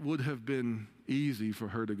see, it would have been easy for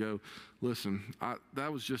her to go, listen,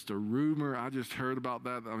 that was just a rumor. I just heard about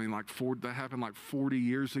that. I mean, that happened like 40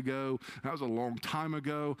 years ago. That was a long time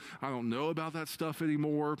ago. I don't know about that stuff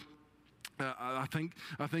anymore. I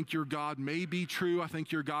think your God may be true. I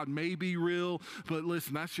think your God may be real. But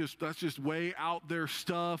listen, that's just way out there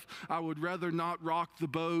stuff. I would rather not rock the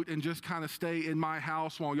boat and just kind of stay in my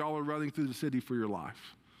house while y'all are running through the city for your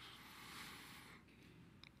life.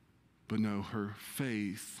 But no, her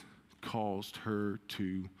faith caused her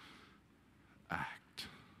to act.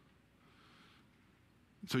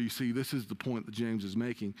 So you see, this is the point that James is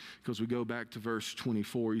making, because we go back to verse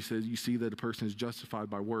 24. He says, you see that a person is justified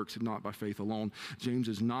by works and not by faith alone. James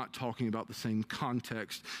is not talking about the same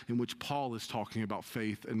context in which Paul is talking about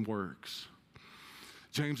faith and works.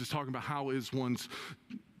 James is talking about how is one's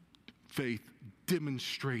faith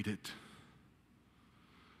demonstrated.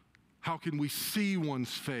 How can we see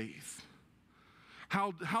one's faith?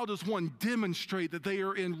 How does one demonstrate that they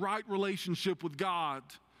are in right relationship with God?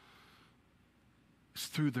 It's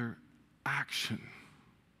through their action.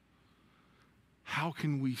 How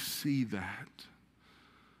can we see that?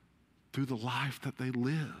 Through the life that they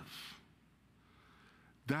live.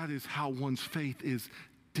 That is how one's faith is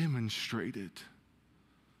demonstrated.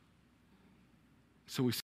 So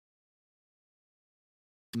we see,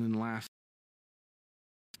 and then last,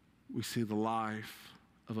 we see the life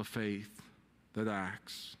of a faith that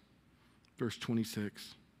acts. Verse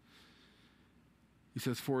 26. He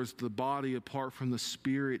says, for as the body apart from the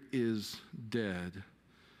spirit is dead,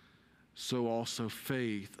 so also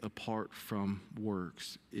faith apart from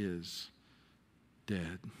works is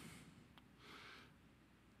dead.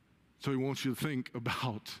 So he wants you to think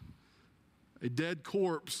about a dead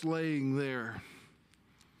corpse laying there.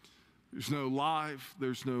 There's no life,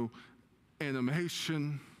 there's no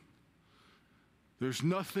animation. There's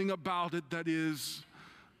nothing about it that is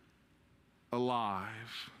alive.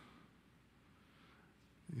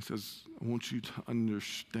 He says, I want you to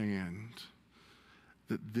understand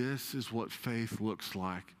that this is what faith looks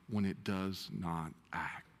like when it does not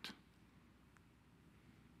act.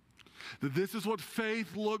 That this is what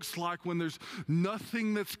faith looks like when there's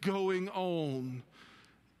nothing that's going on.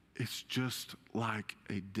 It's just like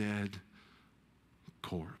a dead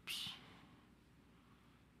corpse.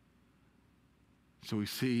 So we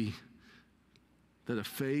see that a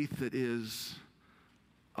faith that is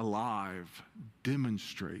alive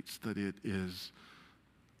demonstrates that it is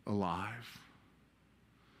alive.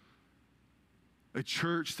 A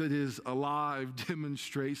church that is alive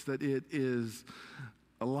demonstrates that it is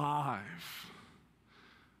alive.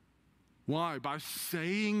 Why? By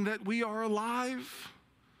saying that we are alive?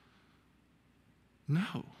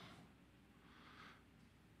 No.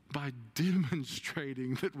 By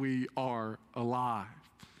demonstrating that we are alive.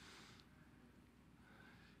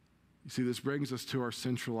 You see, this brings us to our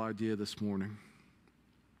central idea this morning.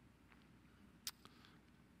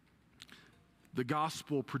 The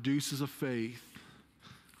gospel produces a faith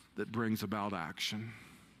that brings about action.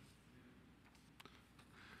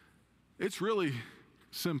 It's really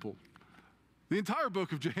simple. The entire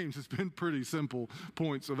book of James has been pretty simple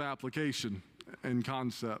points of application and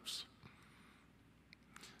concepts.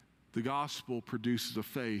 The gospel produces a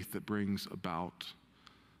faith that brings about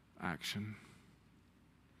action.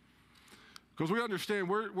 Because we understand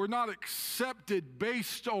we're not accepted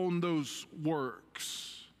based on those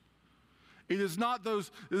works. It is not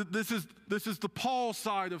those, this is the Paul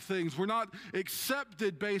side of things. We're not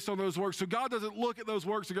accepted based on those works. So God doesn't look at those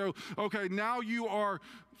works and go, okay, now you are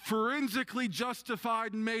forensically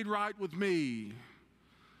justified and made right with me.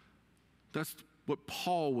 That's what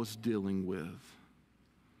Paul was dealing with.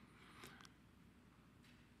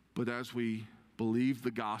 But as we believe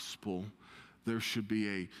the gospel, there should be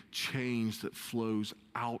a change that flows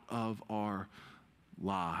out of our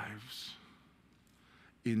lives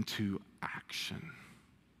into action.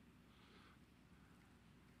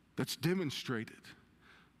 That's demonstrated.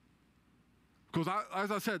 Because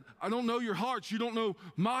as I said, I don't know your hearts. You don't know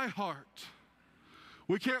my heart.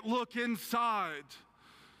 We can't look inside.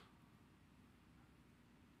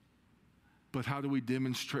 But how do we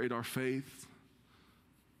demonstrate our faith?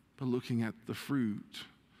 By looking at the fruit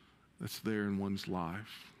that's there in one's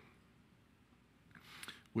life,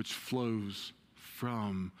 which flows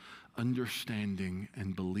from understanding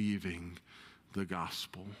and believing the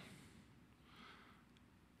gospel.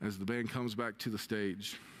 As the band comes back to the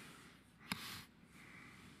stage,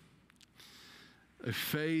 a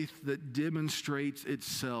faith that demonstrates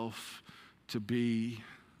itself to be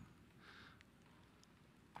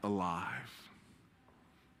alive.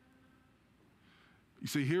 You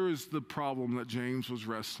see, here is the problem that James was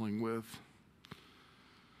wrestling with.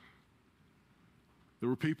 There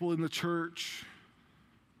were people in the church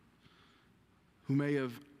who may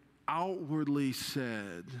have outwardly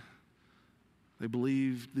said they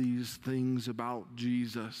believed these things about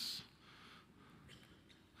Jesus,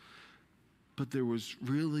 but there was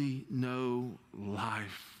really no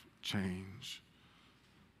life change.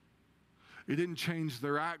 It didn't change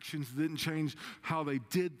their actions. It didn't change how they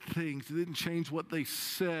did things. It didn't change what they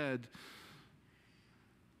said.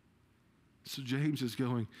 So James is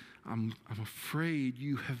going, I'm afraid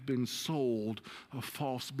you have been sold a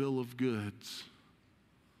false bill of goods.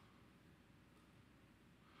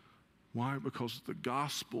 Why? Because the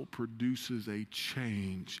gospel produces a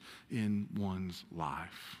change in one's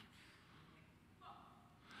life.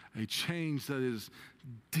 A change that is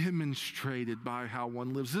demonstrated by how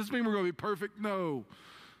one lives. Does this mean we're going to be perfect? No.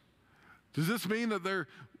 Does this mean that there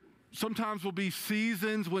sometimes will be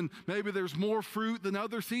seasons when maybe there's more fruit than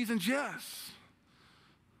other seasons? Yes.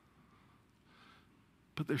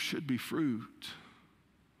 But there should be fruit.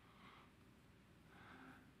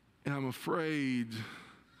 And I'm afraid,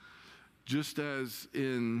 just as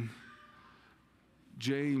in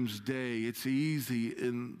James' day, it's easy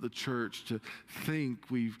in the church to think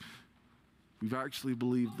we've actually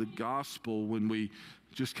believed the gospel when we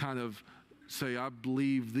just kind of say, I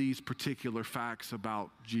believe these particular facts about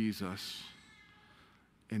Jesus,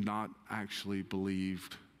 and not actually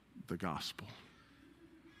believed the gospel.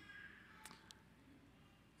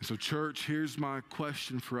 And so, church, here's my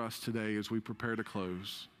question for us today as we prepare to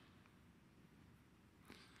close.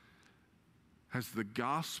 Has the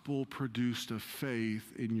gospel produced a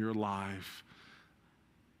faith in your life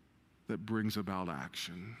that brings about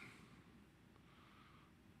action?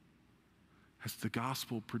 Has the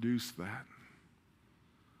gospel produced that?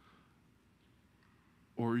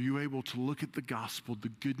 Or are you able to look at the gospel, the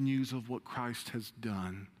good news of what Christ has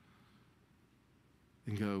done,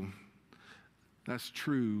 and go, that's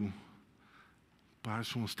true, but I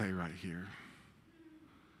just want to stay right here?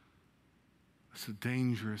 It's a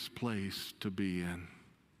dangerous place to be in.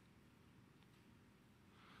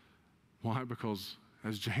 Why? Because,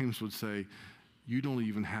 as James would say, you don't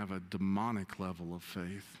even have a demonic level of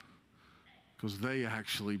faith, because they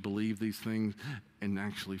actually believe these things and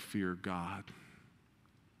actually fear God.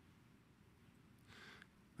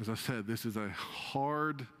 As I said, this is a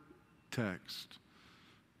hard text,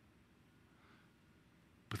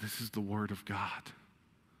 but this is the Word of God.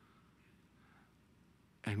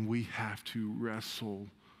 And we have to wrestle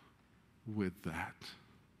with that.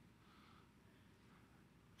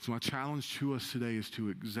 So my challenge to us today is to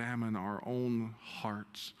examine our own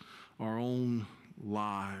hearts, our own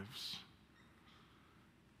lives.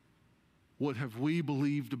 What have we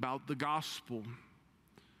believed about the gospel?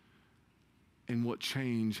 And what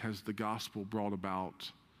change has the gospel brought about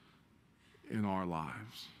in our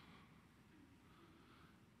lives?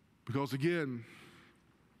 Because again,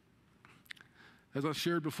 as I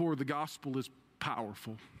shared before, the gospel is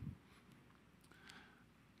powerful.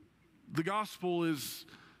 The gospel is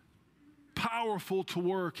powerful to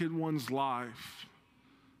work in one's life.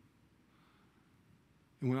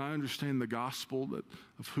 And when I understand the gospel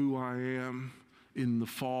of who I am in the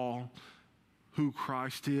fall, who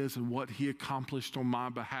Christ is and what he accomplished on my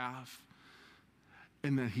behalf,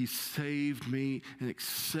 and that he saved me and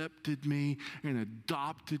accepted me and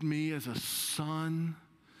adopted me as a son,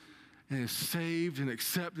 and has saved and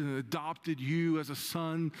accepted and adopted you as a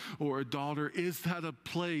son or a daughter, is that a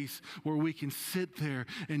place where we can sit there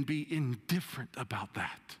and be indifferent about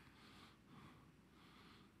that?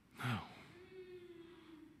 No.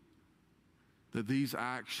 That these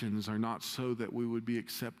actions are not so that we would be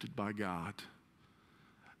accepted by God.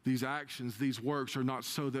 These actions, these works are not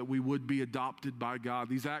so that we would be adopted by God.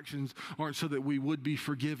 These actions aren't so that we would be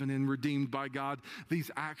forgiven and redeemed by God. These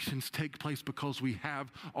actions take place because we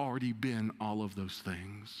have already been all of those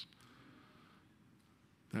things.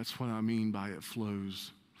 That's what I mean by it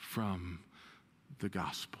flows from the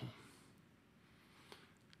gospel.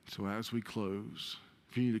 So as we close,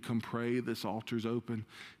 if you need to come pray, this altar's open.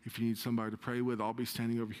 If you need somebody to pray with, I'll be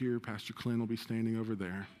standing over here. Pastor Clint will be standing over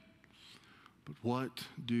there. But what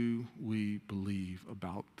do we believe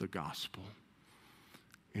about the gospel?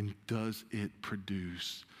 And does it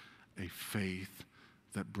produce a faith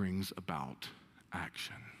that brings about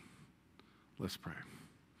action? Let's pray.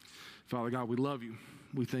 Father God, we love you.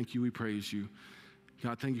 We thank you. We praise you.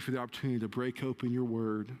 God, thank you for the opportunity to break open your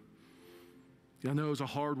word. I know it's a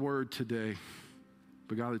hard word today,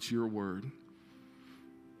 but God, it's your word.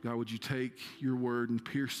 God, would you take your word and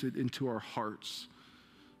pierce it into our hearts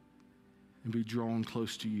and be drawn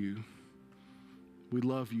close to you? We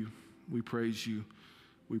love you. We praise you.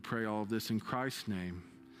 We pray all of this in Christ's name.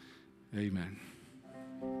 Amen.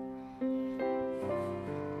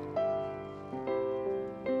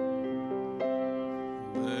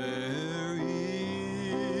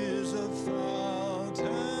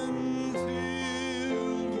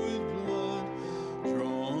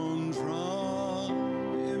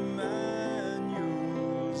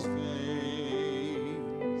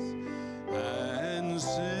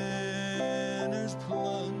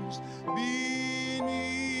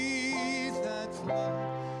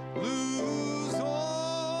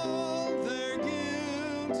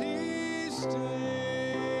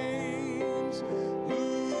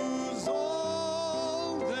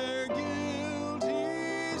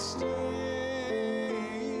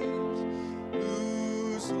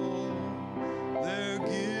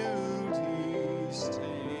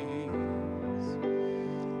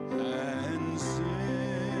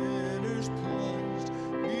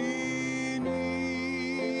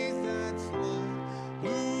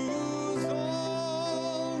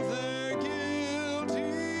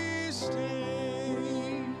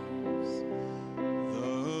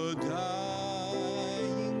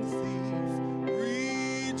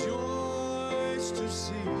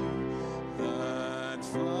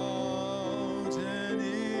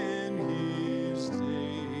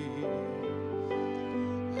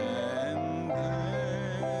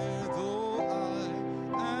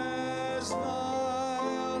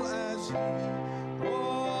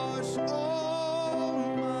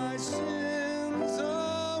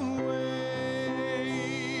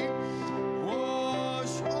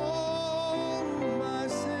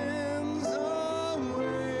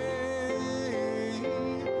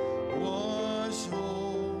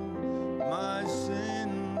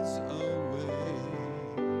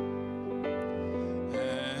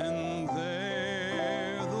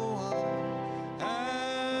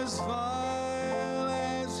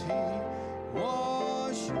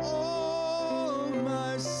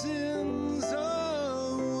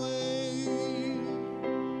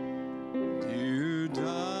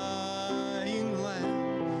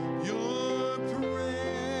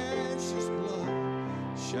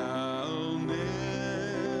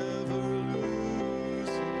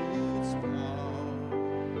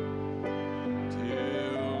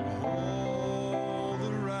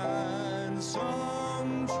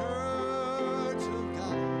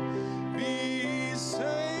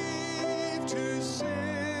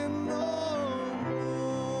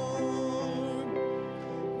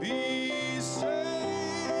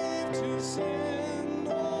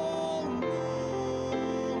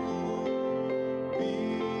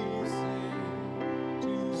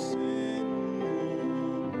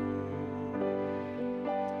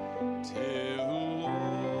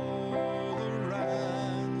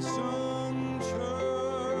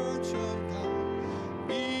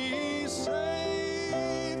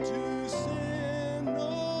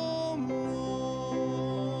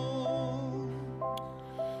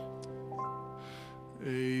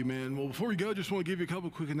 Before we go, just want to give you a couple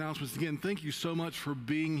quick announcements. Again, thank you so much for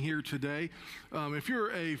being here today. If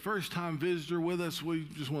you're a first-time visitor with us, we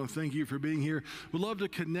just want to thank you for being here. We'd love to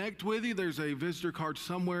connect with you. There's a visitor card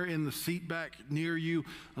somewhere in the seat back near you.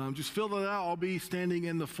 Just fill that out. I'll be standing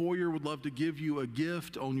in the foyer. Would love to give you a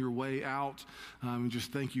gift on your way out.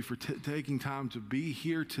 Just thank you for taking time to be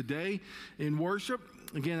here today in worship.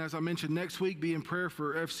 Again, as I mentioned, next week, be in prayer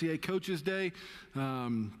for FCA Coaches Day.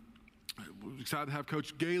 We're excited to have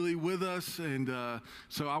Coach Gailey with us, and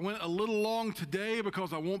so I went a little long today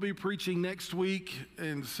because I won't be preaching next week,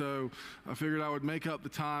 and so I figured I would make up the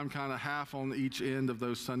time kind of half on each end of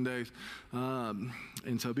those Sundays,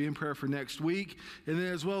 and so be in prayer for next week. And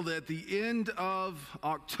then as well, at the end of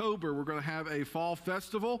October, we're going to have a fall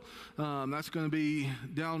festival. That's going to be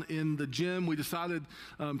down in the gym. We decided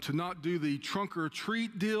to not do the trunk or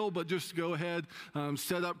treat deal, but just go ahead,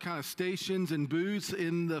 set up kind of stations and booths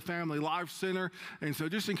in the Family Life Center. And so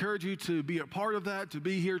just encourage you to be a part of that, to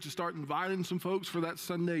be here, to start inviting some folks for that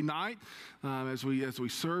Sunday night as we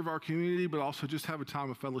serve our community, but also just have a time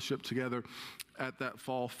of fellowship together at that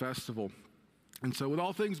fall festival. And so with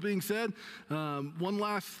all things being said, one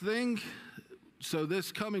last thing. So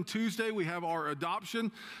this coming Tuesday, we have our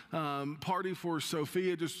adoption party for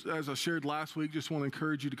Sophia. Just as I shared last week, just want to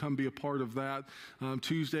encourage you to come be a part of that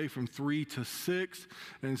Tuesday from 3 to 6.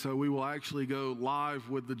 And so we will actually go live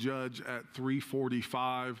with the judge at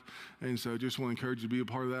 3:45. And so just want to encourage you to be a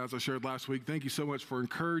part of that. As I shared last week, thank you so much for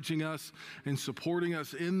encouraging us and supporting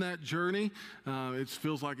us in that journey. It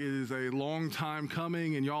feels like it is a long time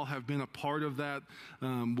coming, and y'all have been a part of that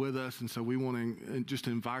with us. And so we want to just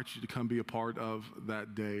invite you to come be a part of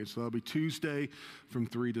that day. So that'll be Tuesday from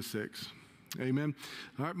 3 to 6. Amen.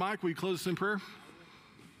 All right, Mike, will you close us in prayer?